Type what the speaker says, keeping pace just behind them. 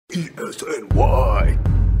ESNY.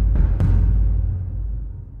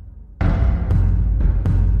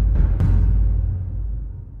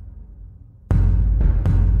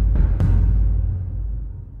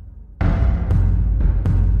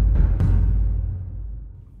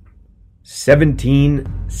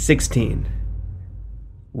 (17-16).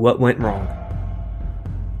 What went wrong?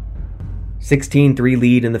 16-3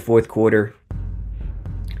 lead in the fourth quarter.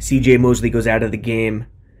 CJ Mosley goes out of the game.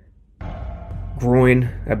 Groin,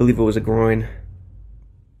 I believe it was a groin.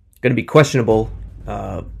 Going to be questionable.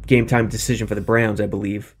 Game time decision for the Browns, I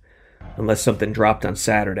believe. Unless something dropped on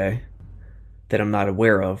Saturday that I'm not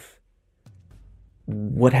aware of.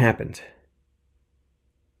 What happened?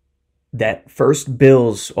 That first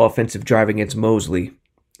Bills offensive drive against Mosley,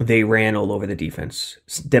 they ran all over the defense.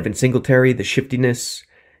 Devin Singletary, the shiftiness,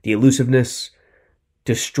 the elusiveness,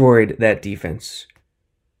 destroyed that defense.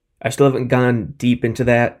 I still haven't gone deep into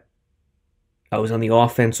that. I was on the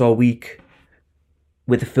offense all week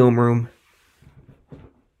with the film room.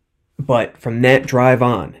 But from that drive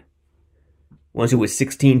on, once it was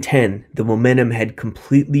 16-10, the momentum had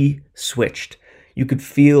completely switched. You could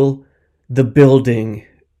feel the building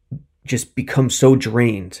just become so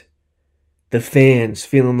drained. The fans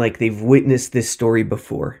feeling like they've witnessed this story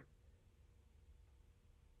before.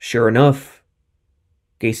 Sure enough,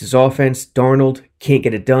 Gase's offense, Darnold, can't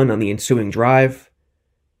get it done on the ensuing drive.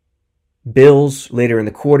 Bills, later in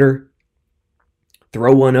the quarter,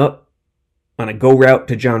 throw one up on a go route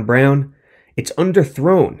to John Brown. It's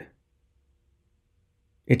underthrown.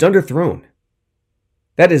 It's underthrown.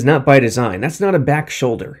 That is not by design. That's not a back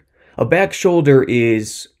shoulder. A back shoulder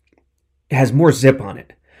has more zip on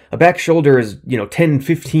it. A back shoulder is, 10,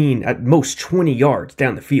 15, at most 20 yards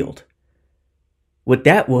down the field. What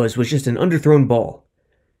that was just an underthrown ball.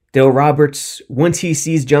 Dale Roberts, once he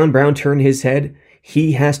sees John Brown turn his head,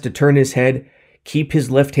 he has to turn his head, keep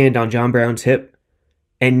his left hand on John Brown's hip,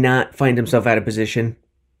 and not find himself out of position.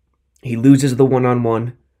 He loses the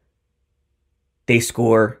one-on-one. They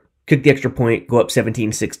score, kick the extra point, go up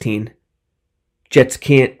 17-16. Jets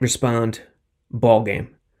can't respond. Ball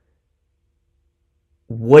game.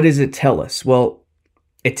 What does it tell us? Well,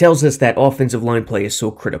 it tells us that offensive line play is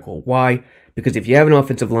so critical. Why? Because if you have an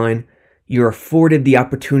offensive line, you're afforded the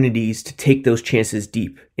opportunities to take those chances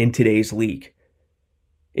deep in today's league,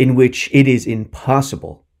 in which it is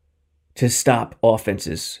impossible to stop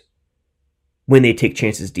offenses when they take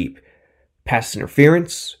chances deep. Pass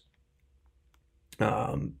interference,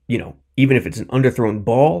 even if it's an underthrown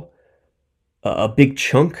ball, a big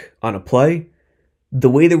chunk on a play, the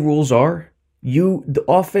way the rules are, the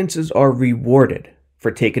offenses are rewarded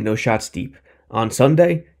for taking those shots deep. On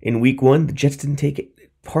Sunday, in week 1, the Jets didn't take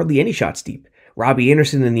hardly any shots deep. Robbie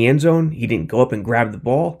Anderson in the end zone, he didn't go up and grab the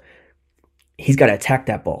ball. He's got to attack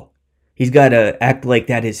that ball. He's got to act like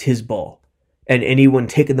that is his ball. And anyone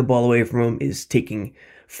taking the ball away from him is taking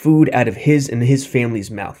food out of his and his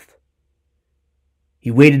family's mouth.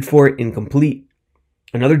 He waited for it, incomplete.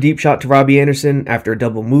 Another deep shot to Robbie Anderson after a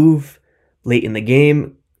double move late in the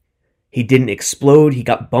game. He didn't explode. He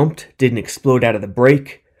got bumped, didn't explode out of the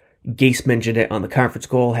break. Gase mentioned it on the conference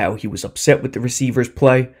call, how he was upset with the receiver's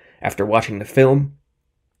play after watching the film.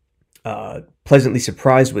 Pleasantly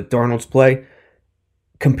surprised with Darnold's play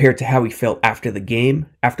compared to how he felt after the game,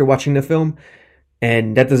 after watching the film.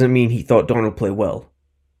 And that doesn't mean he thought Darnold played well.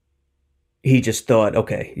 He just thought,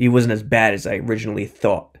 okay, he wasn't as bad as I originally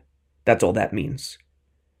thought. That's all that means.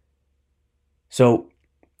 So,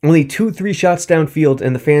 only 2-3 shots downfield,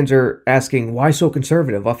 and the fans are asking, why so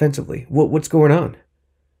conservative offensively? What's going on?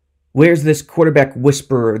 Where's this quarterback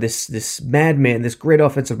whisperer, this madman, this great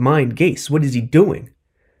offensive mind, Gase? What is he doing?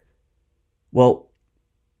 Well,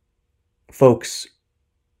 folks,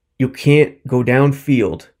 you can't go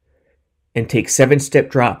downfield and take 7-step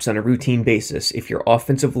drops on a routine basis if your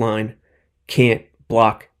offensive line can't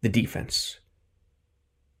block the defense.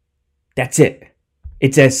 That's it.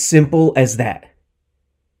 It's as simple as that.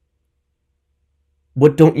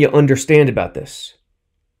 What don't you understand about this?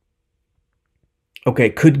 Okay,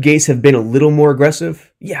 could Gase have been a little more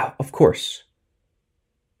aggressive? Yeah, of course.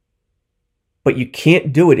 But you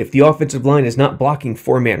can't do it if the offensive line is not blocking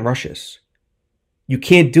 4-man rushes. You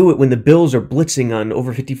can't do it when the Bills are blitzing on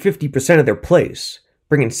over 50% of their plays,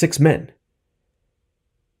 bringing 6 men.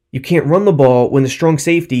 You can't run the ball when the strong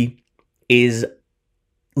safety is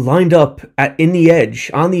lined up on the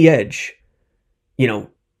edge,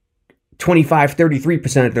 25,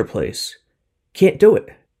 33% of their plays. Can't do it.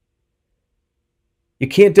 You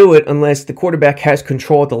can't do it unless the quarterback has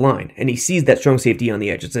control at the line and he sees that strong safety on the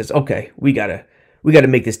edge and says, okay, we gotta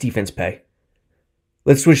make this defense pay.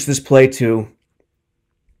 Let's switch this play to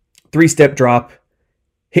 3-step drop.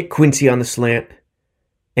 hit Quincy on the slant,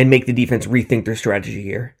 and make the defense rethink their strategy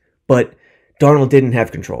here. But Darnold didn't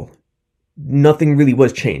have control. Nothing really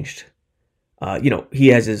was changed. He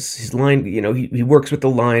has his line, he works with the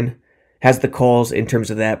line, has the calls in terms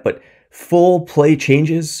of that, but full play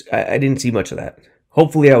changes, I didn't see much of that.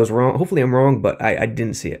 Hopefully I was wrong. Hopefully I'm wrong, but I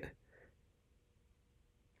didn't see it.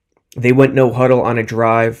 They went no huddle on a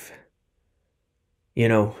drive.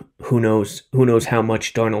 Who knows how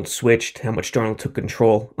much Darnold switched, how much Darnold took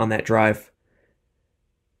control on that drive.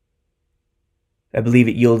 I believe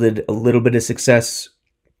it yielded a little bit of success.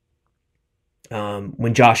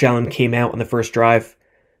 When Josh Allen came out on the first drive,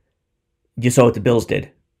 you saw what the Bills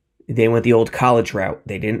did. They went the old college route.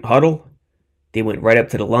 They didn't huddle. They went right up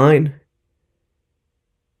to the line.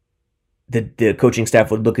 The coaching staff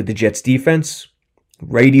would look at the Jets defense,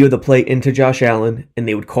 radio the play into Josh Allen, and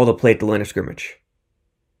they would call the play at the line of scrimmage.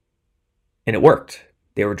 And it worked.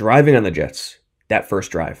 They were driving on the Jets that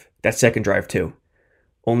first drive, that second drive too.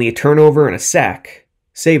 Only a turnover and a sack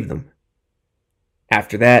saved them.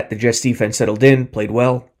 After that, the Jets defense settled in, played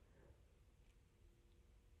well.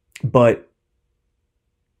 But,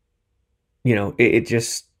 it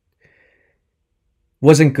just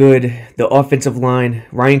wasn't good. The offensive line,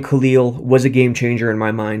 Ryan Khalil was a game changer in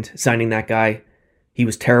my mind, signing that guy. He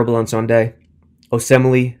was terrible on Sunday.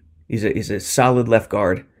 Osemele, he's a solid left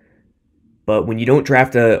guard. But when you don't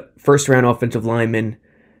draft a first-round offensive lineman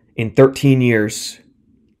in 13 years,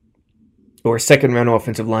 or a second-round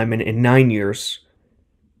offensive lineman in 9 years,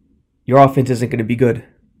 your offense isn't going to be good.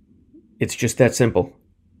 It's just that simple.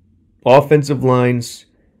 Offensive lines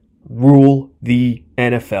rule the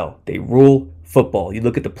NFL. They rule football. You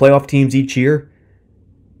look at the playoff teams each year,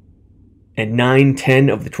 and 9, 10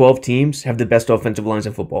 of the 12 teams have the best offensive lines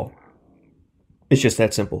in football. It's just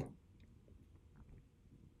that simple.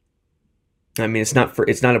 I mean, it's not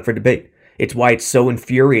up for debate. It's why it's so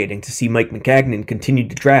infuriating to see Mike Maccagnan continue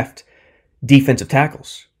to draft defensive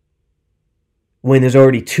tackles when there's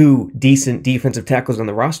already 2 decent defensive tackles on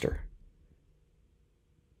the roster.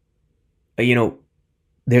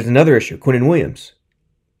 There's another issue, Quinnen Williams.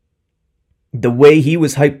 The way he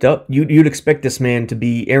was hyped up, you'd expect this man to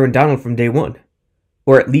be Aaron Donald from day one,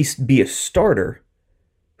 or at least be a starter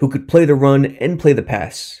who could play the run and play the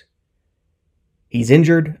pass. He's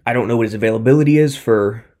injured. I don't know what his availability is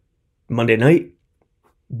for Monday night,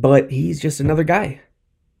 but he's just another guy.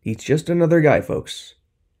 He's just another guy, folks.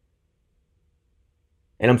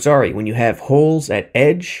 And I'm sorry, when you have holes at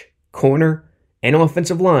edge, corner, and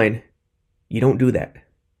offensive line, you don't do that.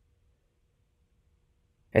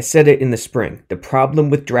 I said it in the spring. The problem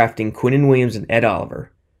with drafting Quinnen Williams and Ed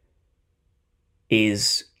Oliver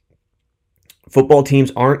is football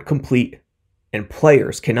teams aren't complete and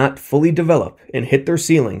players cannot fully develop and hit their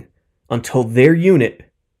ceiling until their unit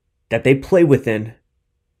that they play within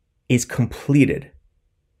is completed.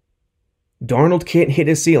 Darnold can't hit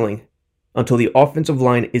his ceiling until the offensive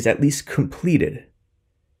line is at least completed.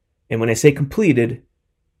 And when I say completed,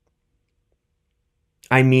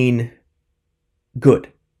 I mean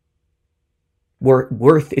good.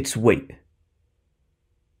 Worth its weight.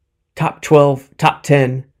 Top 12, top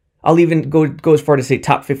 10. I'll even go as far to say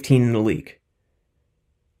top 15 in the league.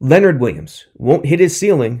 Leonard Williams won't hit his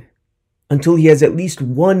ceiling until he has at least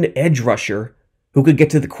one edge rusher who could get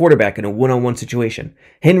to the quarterback in a one-on-one situation.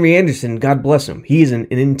 Henry Anderson, God bless him, he is an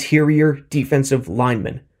interior defensive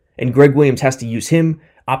lineman, and Greg Williams has to use him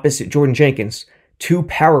opposite Jordan Jenkins, 2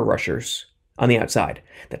 power rushers on the outside.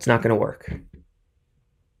 That's not going to work.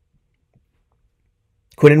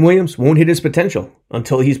 Quinnen Williams won't hit his potential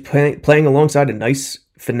until he's playing alongside a nice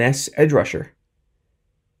finesse edge rusher.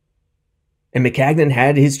 And Maccagnan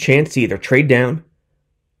had his chance to either trade down,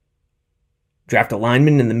 draft a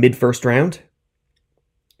lineman in the mid-first round,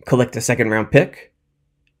 collect a second-round pick.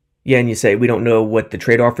 Yeah, and you say, we don't know what the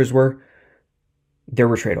trade offers were. There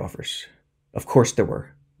were trade offers. Of course there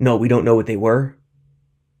were. No, we don't know what they were,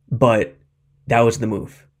 but that was the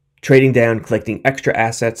move. Trading down, collecting extra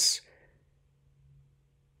assets,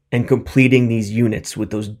 and completing these units with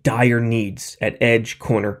those dire needs at edge,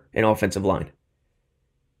 corner, and offensive line.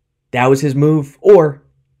 That was his move, or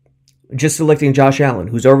just selecting Josh Allen,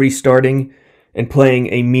 who's already starting and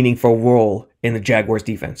playing a meaningful role in the Jaguars'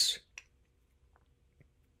 defense.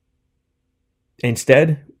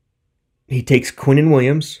 Instead, he takes Quinnen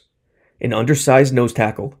Williams, an undersized nose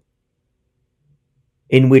tackle,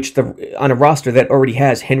 in which on a roster that already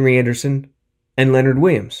has Henry Anderson and Leonard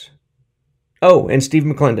Williams. Oh, and Steve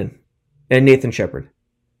McClendon, and Nathan Shepard,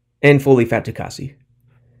 and Foley Fatukasi.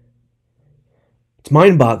 It's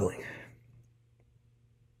mind-boggling.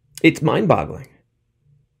 It's mind-boggling.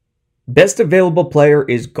 Best available player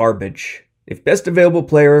is garbage. If best available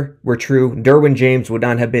player were true, Derwin James would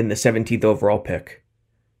not have been the 17th overall pick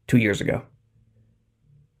 2 years ago.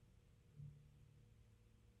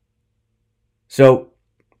 So,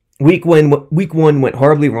 week one went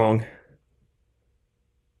horribly wrong.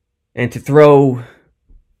 And to throw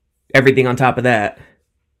everything on top of that,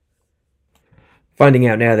 finding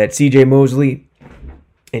out now that CJ Mosley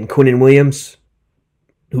and Quinnen Williams,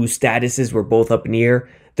 whose statuses were both up in the air,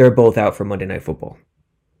 they're both out for Monday Night Football.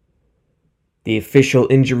 The official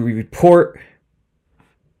injury report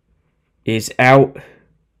is out.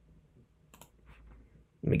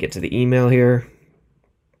 Let me get to the email here.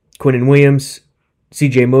 Quinnen Williams,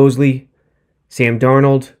 CJ Mosley, Sam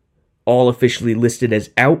Darnold, all officially listed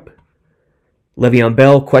as out. Le'Veon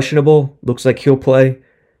Bell, questionable. Looks like he'll play.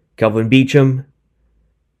 Kelvin Beachum,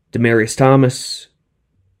 Demaryius Thomas,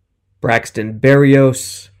 Braxton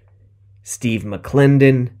Berrios, Steve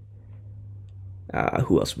McClendon.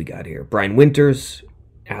 Who else we got here? Brian Winters,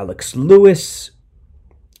 Alex Lewis,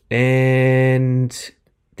 and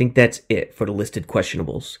I think that's it for the listed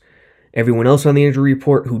questionables. Everyone else on the injury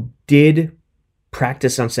report who did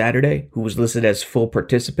practice on Saturday, who was listed as full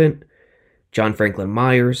participant, John Franklin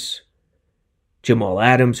Myers, Jamal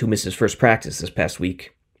Adams, who missed his first practice this past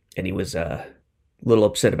week, and he was a little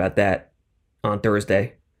upset about that on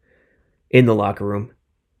Thursday in the locker room,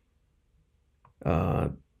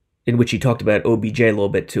 in which he talked about OBJ a little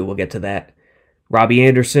bit too. We'll get to that. Robbie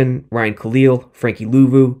Anderson, Ryan Khalil, Frankie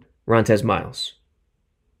Louvu, Rontez Miles.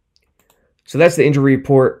 So that's the injury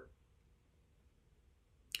report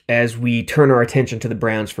as we turn our attention to the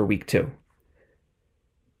Browns for week 2.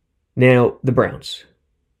 Now, the Browns.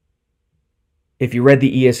 If you read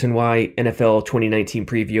the ESNY NFL 2019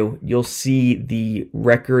 preview, you'll see the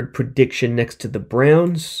record prediction next to the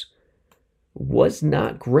Browns was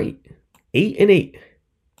not great. 8-8.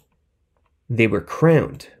 They were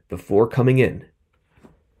crowned before coming in.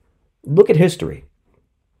 Look at history.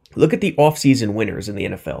 Look at the offseason winners in the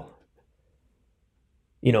NFL.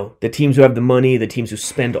 You know, the teams who have the money, the teams who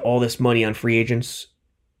spend all this money on free agents.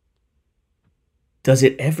 Does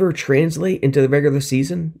it ever translate into the regular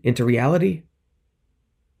season, into reality?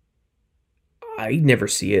 I never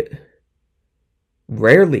see it.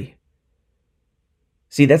 Rarely.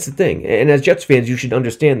 See, that's the thing. And as Jets fans, you should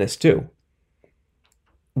understand this too.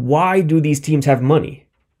 Why do these teams have money?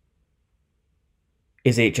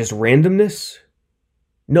 Is it just randomness?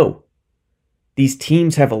 No. These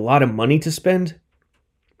teams have a lot of money to spend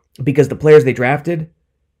because the players they drafted,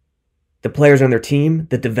 the players on their team,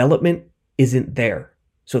 the development isn't there.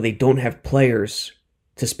 So they don't have players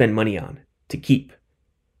to spend money on, to keep.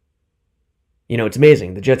 You know, it's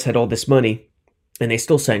amazing. The Jets had all this money, and they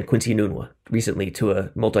still signed Quincy Enunwa recently to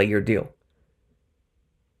a multi-year deal.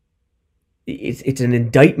 It's an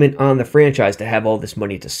indictment on the franchise to have all this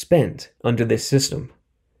money to spend under this system.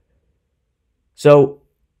 So,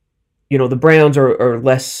 you know, the Browns are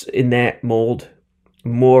less in that mold.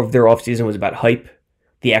 More of their offseason was about hype,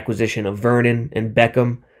 the acquisition of Vernon and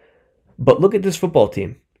Beckham. But look at this football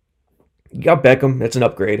team. You got Beckham, that's an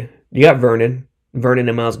upgrade. You got Vernon. Vernon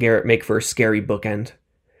and Myles Garrett make for a scary bookend.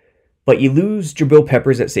 But you lose Jabril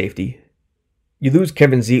Peppers at safety. You lose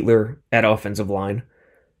Kevin Zeitler at offensive line.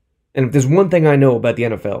 And if there's one thing I know about the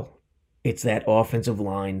NFL, it's that offensive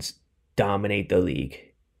lines dominate the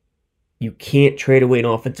league. You can't trade away an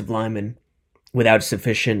offensive lineman without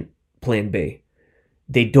sufficient plan B.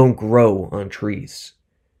 They don't grow on trees.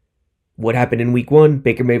 What happened in week 1?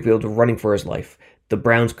 Baker Mayfield was running for his life. The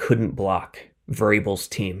Browns couldn't block Vrabel's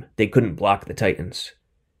team. They couldn't block the Titans.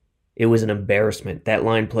 It was an embarrassment. That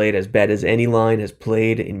line played as bad as any line has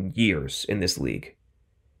played in years in this league.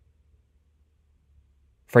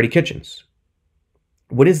 Freddie Kitchens.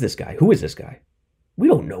 What is this guy? Who is this guy? We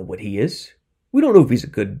don't know what he is. We don't know if he's a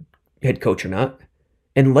good head coach or not.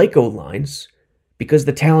 And like O-lines, because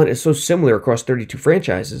the talent is so similar across 32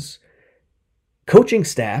 franchises, coaching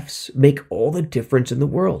staffs make all the difference in the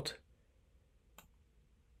world.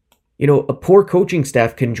 You know, a poor coaching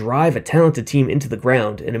staff can drive a talented team into the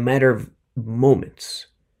ground in a matter of moments.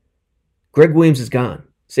 Greg Williams is gone.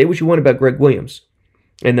 Say what you want about Greg Williams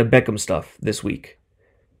and the Beckham stuff this week.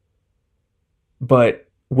 But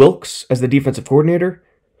Wilkes, as the defensive coordinator,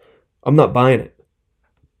 I'm not buying it.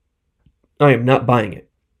 I am not buying it.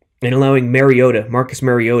 And allowing Marcus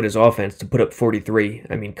Mariota's offense to put up 43.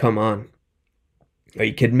 I mean, come on. Are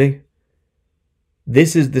you kidding me?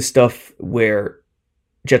 This is the stuff where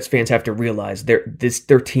Jets fans have to realize their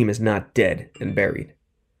team is not dead and buried.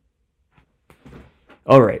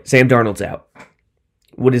 All right, Sam Darnold's out.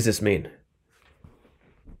 What does this mean?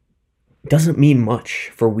 It doesn't mean much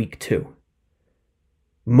for week 2.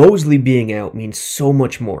 Mosley being out means so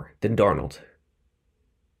much more than Darnold.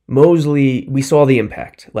 Mosley, we saw the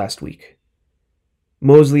impact last week.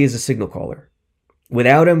 Mosley is a signal caller.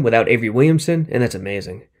 Without him, without Avery Williamson, and that's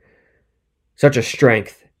amazing. Such a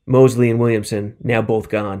strength. Mosley and Williamson, now both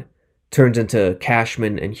gone, turns into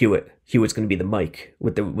Cashman and Hewitt. Hewitt's going to be the mic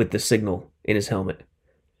with the signal in his helmet.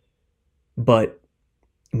 But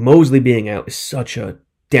Mosley being out is such a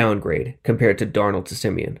downgrade compared to Darnold to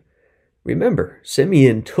Simeon. Remember,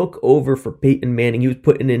 Simeon took over for Peyton Manning. He was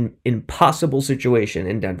put in an impossible situation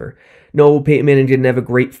in Denver. No, Peyton Manning didn't have a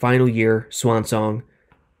great final year, swan song,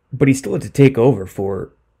 but he still had to take over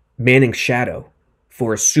for Manning's shadow,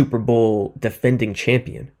 for a Super Bowl defending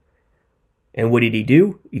champion. And what did he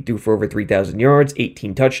do? He threw for over 3,000 yards,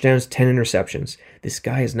 18 touchdowns, 10 interceptions. This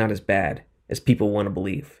guy is not as bad as people want to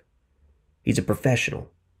believe. He's a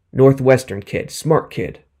professional, Northwestern kid, smart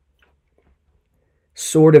kid.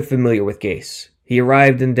 Sort of familiar with Gase. He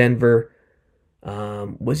arrived in Denver.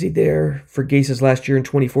 Was he there for Gase's last year in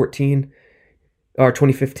 2014? Or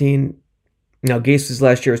 2015? No, Gase's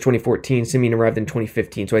last year was 2014. Simeon arrived in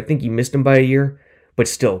 2015. So I think he missed him by a year. But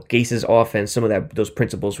still, Gase's offense, some of those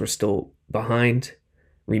principles were still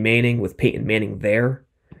remaining with Peyton Manning there.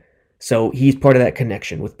 So he's part of that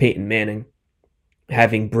connection with Peyton Manning,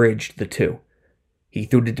 having bridged the two. He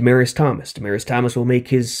threw to Demaryius Thomas. Demaryius Thomas will make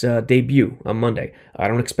his debut on Monday. I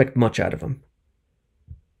don't expect much out of him.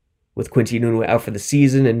 With Quincy Enunwa out for the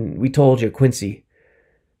season, and we told you, Quincy,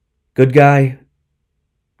 good guy.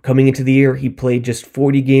 Coming into the year, he played just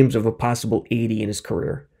 40 games of a possible 80 in his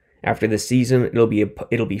career. After the season, it'll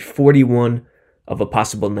be 41 of a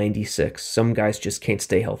possible 96. Some guys just can't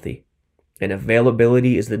stay healthy. And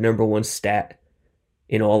availability is the number one stat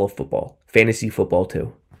in all of football. Fantasy football,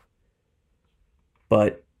 too.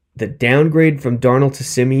 But the downgrade from Darnold to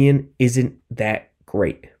Simeon isn't that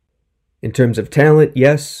great. In terms of talent,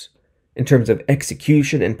 yes. In terms of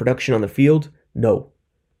execution and production on the field, no.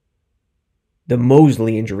 The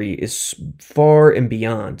Mosley injury is far and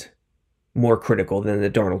beyond more critical than the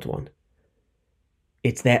Darnold one.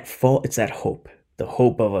 It's that hope, the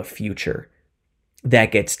hope of a future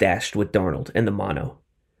that gets dashed with Darnold and the mono.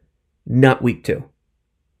 Not week 2.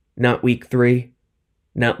 Not week 3.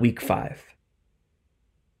 Not week 5.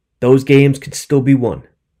 Those games could still be won.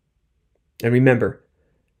 And remember,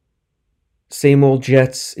 same old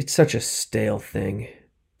Jets, it's such a stale thing.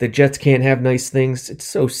 The Jets can't have nice things. It's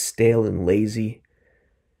so stale and lazy.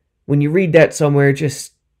 When you read that somewhere,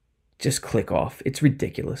 just click off. It's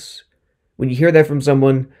ridiculous. When you hear that from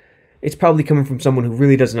someone, it's probably coming from someone who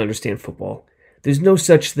really doesn't understand football. There's no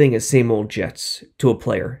such thing as same old Jets to a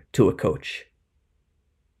player, to a coach.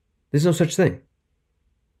 There's no such thing.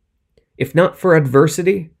 If not for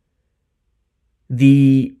adversity,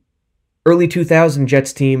 the early 2000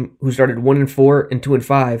 Jets team who started 1-4 and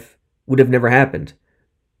 2-5 would have never happened.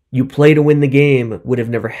 You play to win the game would have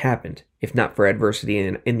never happened if not for adversity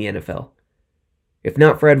in the NFL. If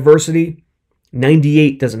not for adversity,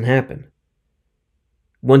 98 doesn't happen.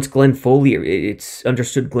 Once Glenn Foley, it's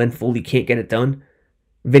understood Glenn Foley can't get it done,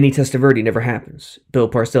 Vinny Testaverde never happens. Bill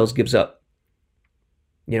Parcells gives up.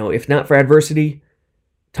 If not for adversity,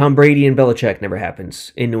 Tom Brady and Belichick never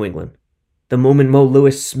happens in New England. The moment Mo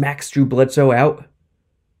Lewis smacks Drew Bledsoe out,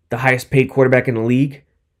 the highest paid quarterback in the league,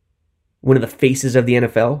 one of the faces of the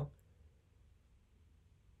NFL,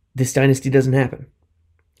 this dynasty doesn't happen.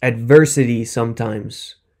 Adversity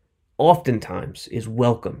oftentimes, is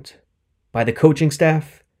welcomed by the coaching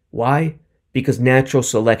staff. Why? Because natural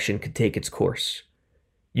selection could take its course.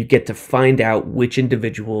 You get to find out which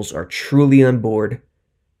individuals are truly on board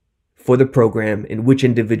for the program and which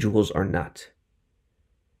individuals are not.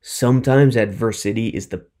 Sometimes adversity is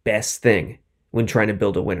the best thing when trying to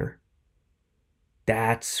build a winner.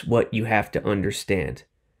 That's what you have to understand.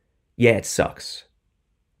 Yeah, it sucks.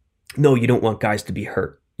 No, you don't want guys to be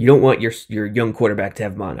hurt. You don't want your young quarterback to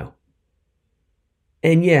have mono.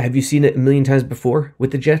 And yeah, have you seen it a million times before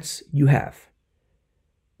with the Jets? You have.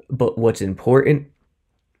 But what's important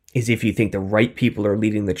is if you think the right people are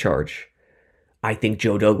leading the charge. I think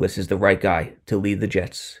Joe Douglas is the right guy to lead the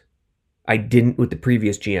Jets. I didn't with the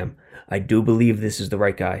previous GM. I do believe this is the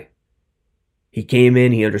right guy. He came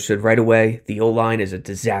in, he understood right away, the O-line is a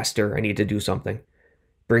disaster, I need to do something.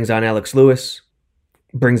 Brings on Alex Lewis,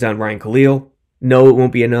 brings on Ryan Khalil. No, it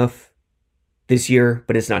won't be enough this year,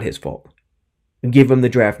 but it's not his fault. Give him the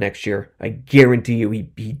draft next year. I guarantee you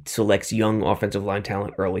he selects young offensive line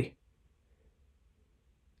talent early.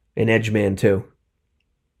 An edge man too.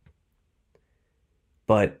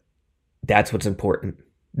 But that's what's important.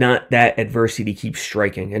 Not that adversity keeps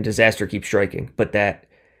striking and disaster keeps striking, but that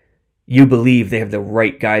you believe they have the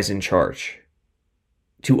right guys in charge.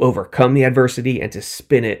 to overcome the adversity and to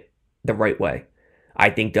spin it the right way. I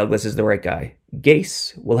think Douglas is the right guy.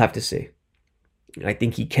 Gase, we'll have to see. I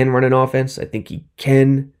think he can run an offense. I think he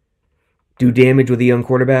can do damage with a young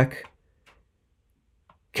quarterback.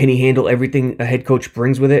 Can he handle everything a head coach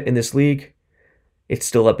brings with it in this league? It's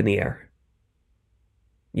still up in the air.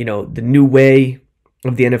 You know, the new way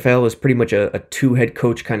of the NFL is pretty much a two-head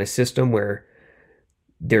coach kind of system where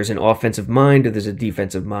there's an offensive mind or there's a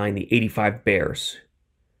defensive mind. The 85 Bears.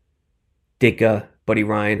 Ditka, Buddy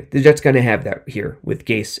Ryan. The Jets going to have that here with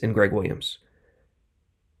Gase and Greg Williams.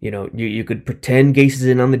 You know, you could pretend Gase is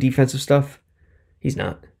in on the defensive stuff. He's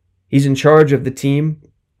not. He's in charge of the team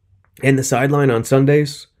and the sideline on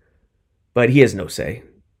Sundays, but he has no say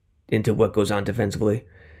into what goes on defensively.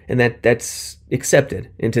 And that's accepted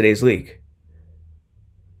in today's league.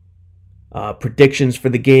 Predictions for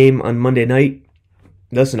the game on Monday night.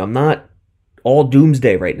 Listen, I'm not all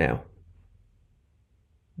doomsday right now.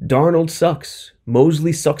 Darnold sucks.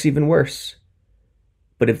 Mosley sucks even worse.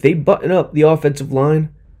 But if they button up the offensive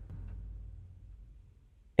line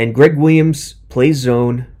and Greg Williams plays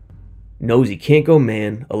zone, knows he can't go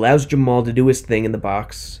man, allows Jamal to do his thing in the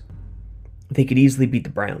box, they could easily beat the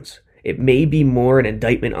Browns. It may be more an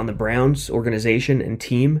indictment on the Browns organization and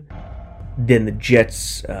team than the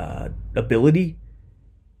Jets' ability,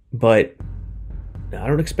 but I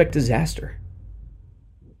don't expect disaster.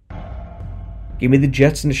 Give me the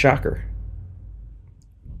Jets and the shocker.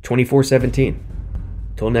 24-17.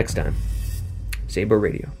 Till next time, Saber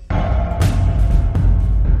Radio.